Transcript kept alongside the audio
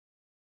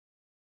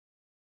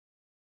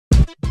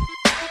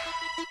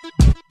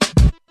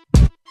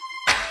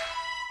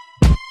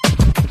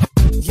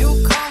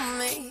You call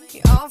me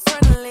all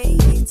friendly,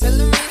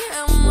 telling me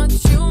how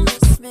much you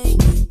miss me.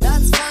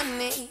 That's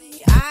funny,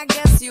 I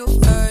guess you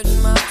heard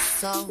my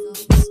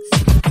songs.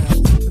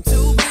 I'm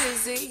too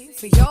busy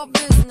for your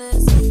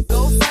business.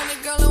 Go find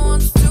a girl who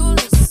wants to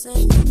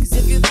listen. Cause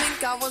if you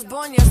think I was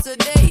born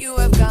yesterday, you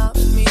have got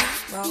me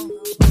wrong.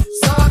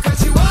 So I cut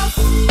you off,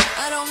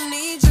 I don't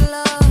need your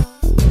love.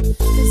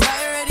 Cause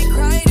I already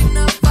cried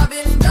enough, I've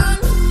been done,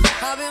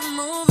 I've been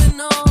moving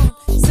on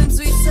since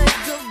we said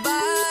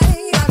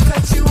goodbye. I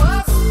cut you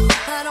off,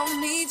 I don't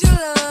need your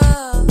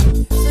love,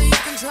 so you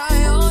can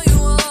try all you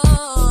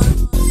want.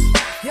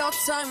 Your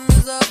time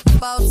is up,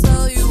 I'll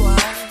tell you why.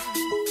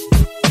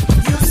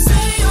 You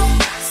say you're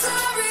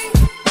sorry,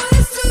 but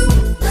it's too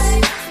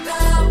late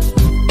now.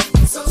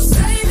 So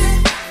save it,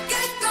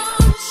 get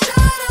gone,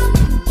 shut up.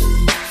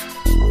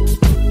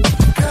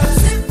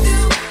 Cause if you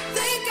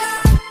think I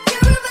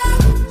care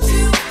about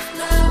you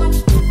now,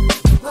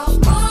 well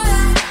boy,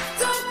 I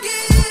don't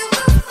give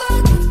a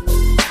fuck.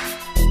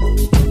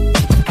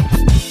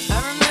 I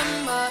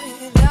remember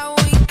that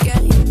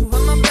weekend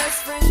when my best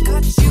friend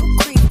caught you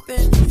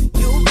creeping.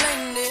 You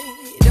blamed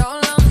it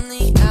all on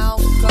the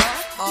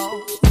alcohol.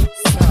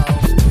 So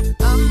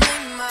I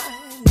made my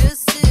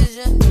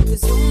decision,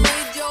 cause you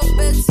made your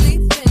bed,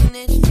 sleep in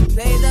it.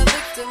 Play the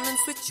victim and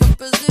switch your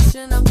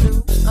position. I'm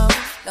through, I'm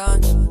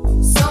done.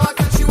 So I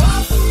cut you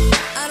off,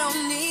 I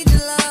don't need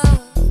your love,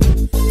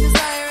 cause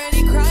I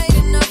already cried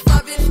enough,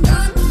 I've been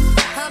done,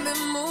 I've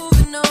been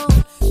moving on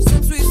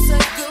since we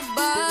said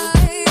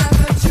goodbye. I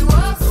cut you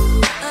off,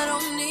 I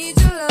don't need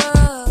your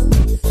love,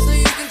 so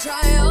you can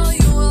try all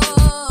you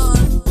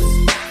want.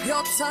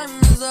 Your time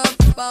is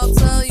up, I'll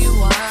tell you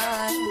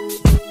why.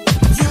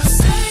 You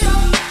say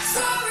you're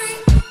sorry.